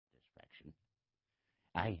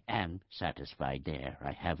I am satisfied there.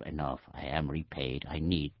 I have enough. I am repaid. I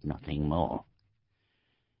need nothing more.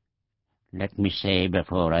 Let me say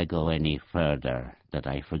before I go any further that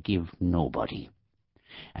I forgive nobody.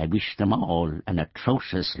 I wish them all an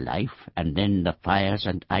atrocious life, and then the fires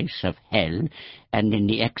and ice of hell, and in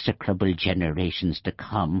the execrable generations to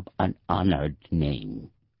come an honoured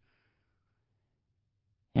name.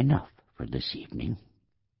 Enough for this evening.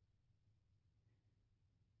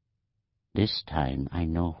 This time I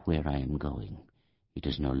know where I am going. It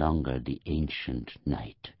is no longer the ancient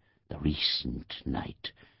night, the recent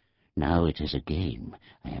night. Now it is a game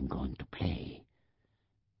I am going to play.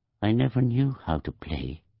 I never knew how to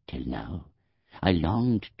play till now. I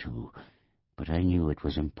longed to, but I knew it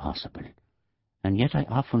was impossible. And yet I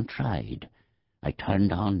often tried. I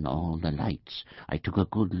turned on all the lights. I took a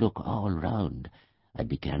good look all round. I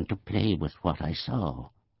began to play with what I saw.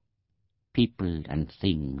 People and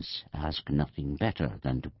things ask nothing better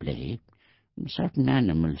than to play. Certain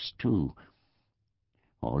animals, too.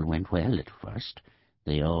 All went well at first.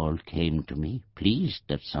 They all came to me, pleased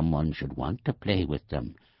that someone should want to play with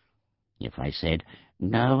them. If I said,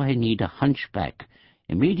 "Now I need a hunchback,"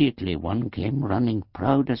 immediately one came running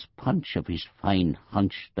proud as Punch of his fine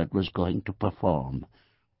hunch that was going to perform.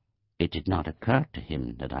 It did not occur to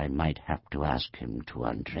him that I might have to ask him to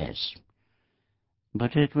undress.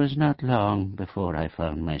 But it was not long before I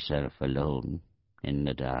found myself alone in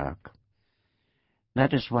the dark.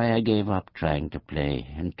 That is why I gave up trying to play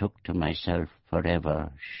and took to myself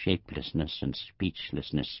forever shapelessness and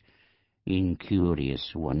speechlessness,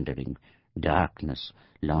 incurious wondering, darkness,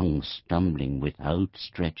 long stumbling with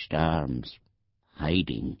outstretched arms,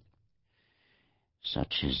 hiding.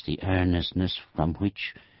 Such is the earnestness from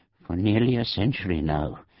which, for nearly a century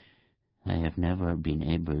now, I have never been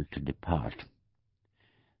able to depart.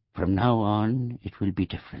 From now on it will be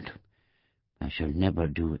different. I shall never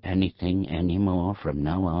do anything any more from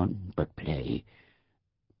now on but play.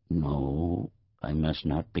 No, I must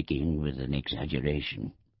not begin with an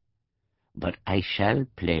exaggeration. But I shall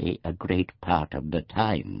play a great part of the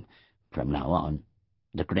time from now on,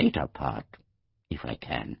 the greater part, if I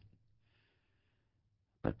can.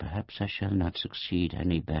 But perhaps I shall not succeed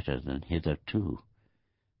any better than hitherto.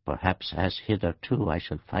 Perhaps as hitherto I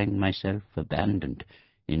shall find myself abandoned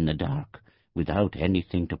in the dark, without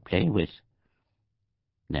anything to play with.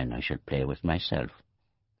 Then I shall play with myself.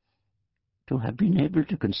 To have been able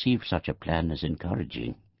to conceive such a plan is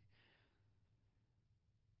encouraging.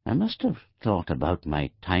 I must have thought about my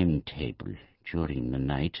timetable during the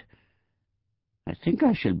night. I think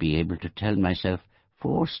I shall be able to tell myself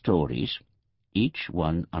 4 stories, each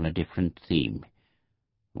one on a different theme.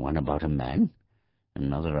 One about a man,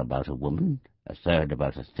 another about a woman, a third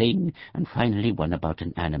about a thing, and finally one about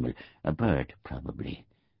an animal, a bird, probably.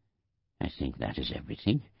 I think that is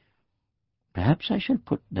everything. Perhaps I shall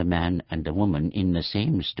put the man and the woman in the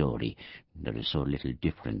same story. There is so little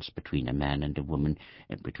difference between a man and a woman,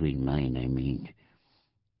 between mine, I mean.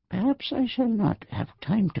 Perhaps I shall not have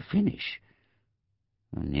time to finish.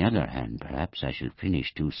 On the other hand, perhaps I shall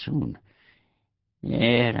finish too soon.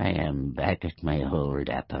 There I am, back at my old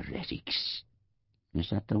apparetics. Is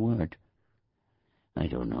that the word? I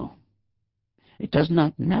don't know. It does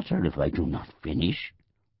not matter if I do not finish.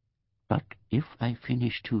 But if I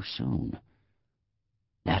finish too soon,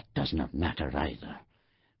 that does not matter either,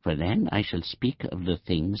 for then I shall speak of the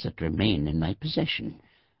things that remain in my possession.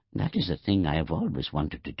 That is a thing I have always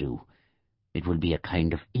wanted to do. It will be a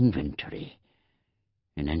kind of inventory.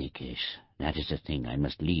 In any case, that is a thing I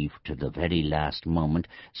must leave to the very last moment,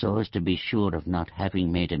 so as to be sure of not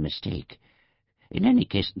having made a mistake. In any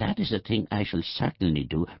case, that is a thing I shall certainly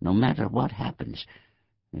do, no matter what happens.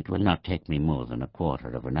 It will not take me more than a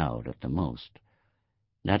quarter of an hour at the most.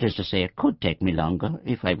 That is to say, it could take me longer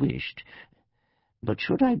if I wished. But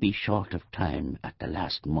should I be short of time at the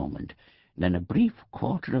last moment, then a brief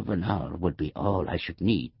quarter of an hour would be all I should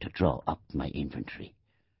need to draw up my inventory.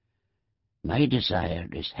 My desire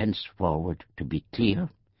is henceforward to be clear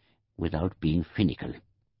without being finical.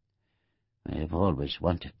 I have always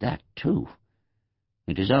wanted that, too.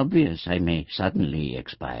 It is obvious I may suddenly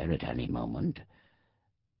expire at any moment.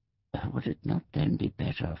 Would it not then be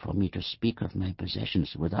better for me to speak of my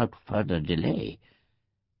possessions without further delay?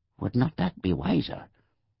 Would not that be wiser?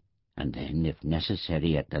 And then, if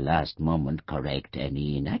necessary, at the last moment, correct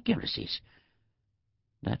any inaccuracies.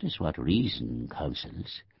 That is what reason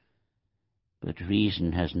counsels. But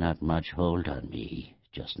reason has not much hold on me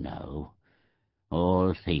just now.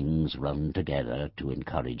 All things run together to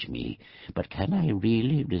encourage me, but can I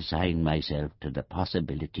really resign myself to the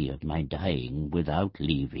possibility of my dying without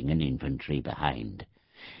leaving an inventory behind?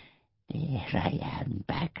 There I am,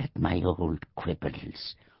 back at my old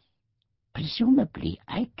quibbles. Presumably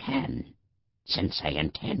I can, since I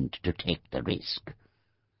intend to take the risk.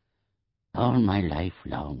 All my life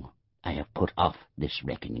long I have put off this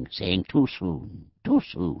reckoning, saying too soon, too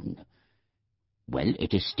soon. Well,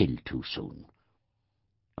 it is still too soon.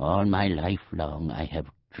 All my life long I have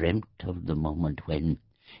dreamt of the moment when,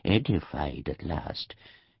 edified at last,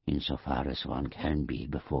 in so far as one can be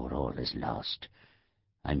before all is lost,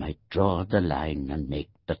 I might draw the line and make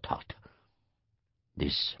the tot.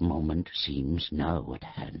 This moment seems now at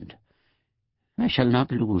hand. I shall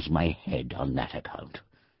not lose my head on that account.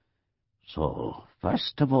 So,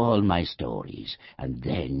 first of all my stories, and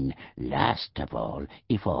then, last of all,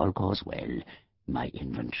 if all goes well, my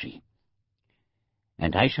inventory.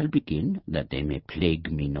 And I shall begin, that they may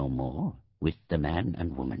plague me no more, with the man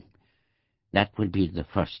and woman. That will be the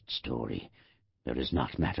first story. There is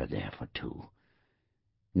not matter there for two.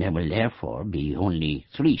 There will therefore be only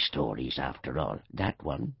 3 stories after all. That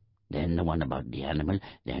one, then the one about the animal,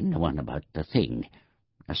 then the one about the thing.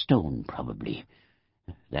 A stone, probably.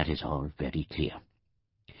 That is all very clear.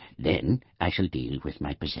 Then I shall deal with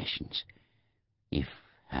my possessions. If,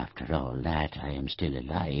 after all that, I am still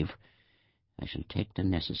alive, I shall take the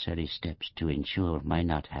necessary steps to ensure my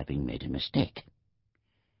not having made a mistake.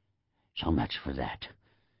 So much for that.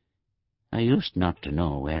 I used not to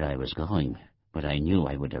know where I was going, but I knew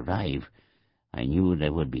I would arrive. I knew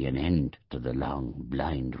there would be an end to the long,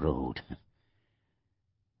 blind road.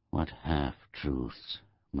 What half-truths,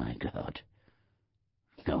 my God.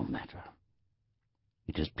 No matter.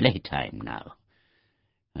 It is playtime now.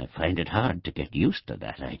 I find it hard to get used to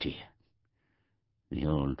that idea. The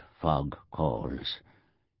old fog calls.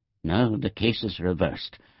 Now the case is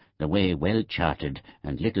reversed, the way well charted,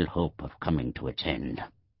 and little hope of coming to its end.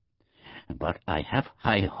 But I have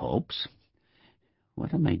high hopes.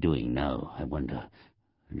 What am I doing now, I wonder?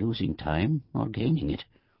 Losing time or gaining it?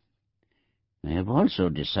 I have also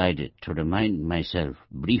decided to remind myself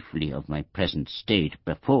briefly of my present state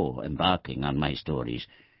before embarking on my stories.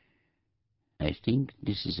 I think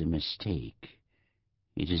this is a mistake.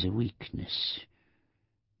 It is a weakness.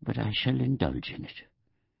 But I shall indulge in it.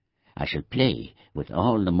 I shall play with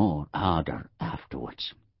all the more ardour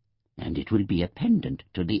afterwards, and it will be a pendant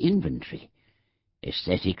to the inventory.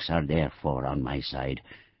 Aesthetics are therefore on my side,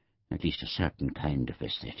 at least a certain kind of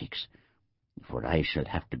aesthetics, for I shall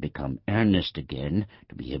have to become earnest again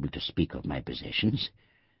to be able to speak of my possessions.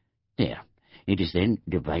 There, it is then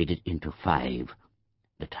divided into 5,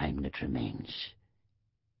 the time that remains.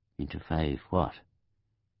 Into 5 what?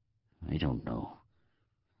 I don't know.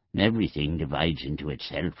 Everything divides into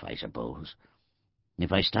itself, I suppose.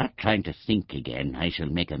 If I start trying to think again, I shall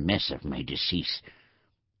make a mess of my decease.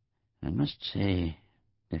 I must say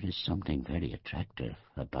there is something very attractive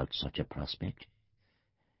about such a prospect.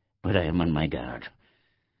 But I am on my guard.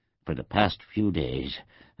 For the past few days,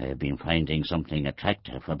 I have been finding something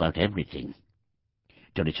attractive about everything.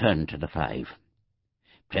 To return to the 5.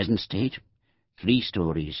 Present state, 3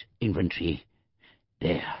 stories, inventory,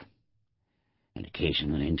 there. An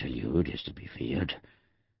occasional interlude is to be feared.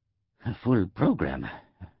 A full program.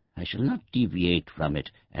 I shall not deviate from it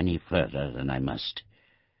any further than I must.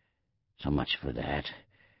 So much for that.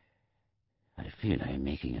 I feel I am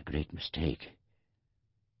making a great mistake.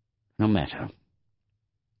 No matter.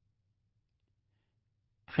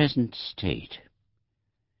 Present state.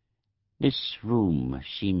 This room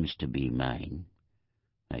seems to be mine.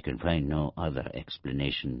 I can find no other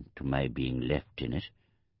explanation to my being left in it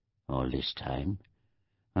all this time,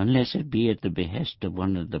 unless it be at the behest of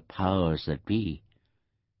one of the powers that be.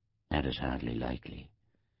 That is hardly likely.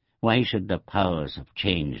 Why should the powers have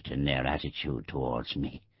changed in their attitude towards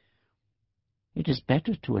me? It is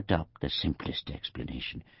better to adopt the simplest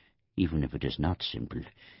explanation, even if it is not simple,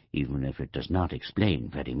 even if it does not explain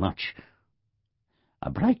very much. A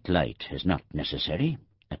bright light is not necessary.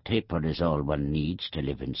 A taper is all one needs to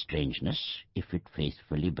live in strangeness, if it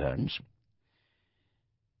faithfully burns.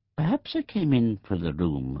 Perhaps I came in for the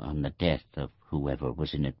room on the death of whoever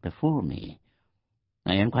was in it before me.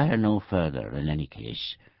 I inquire no further in any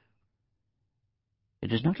case.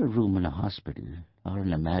 It is not a room in a hospital or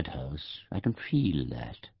in a madhouse. I can feel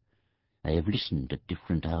that. I have listened at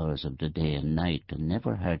different hours of the day and night and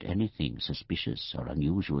never heard anything suspicious or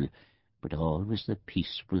unusual, but always the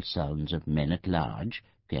peaceful sounds of men at large,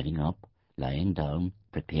 getting up, lying down,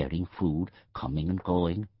 preparing food, coming and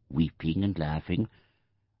going, weeping and laughing,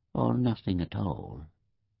 or nothing at all.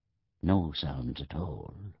 No sounds at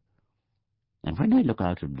all. And when I look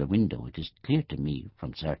out of the window, it is clear to me,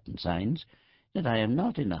 from certain signs, that I am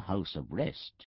not in a house of rest.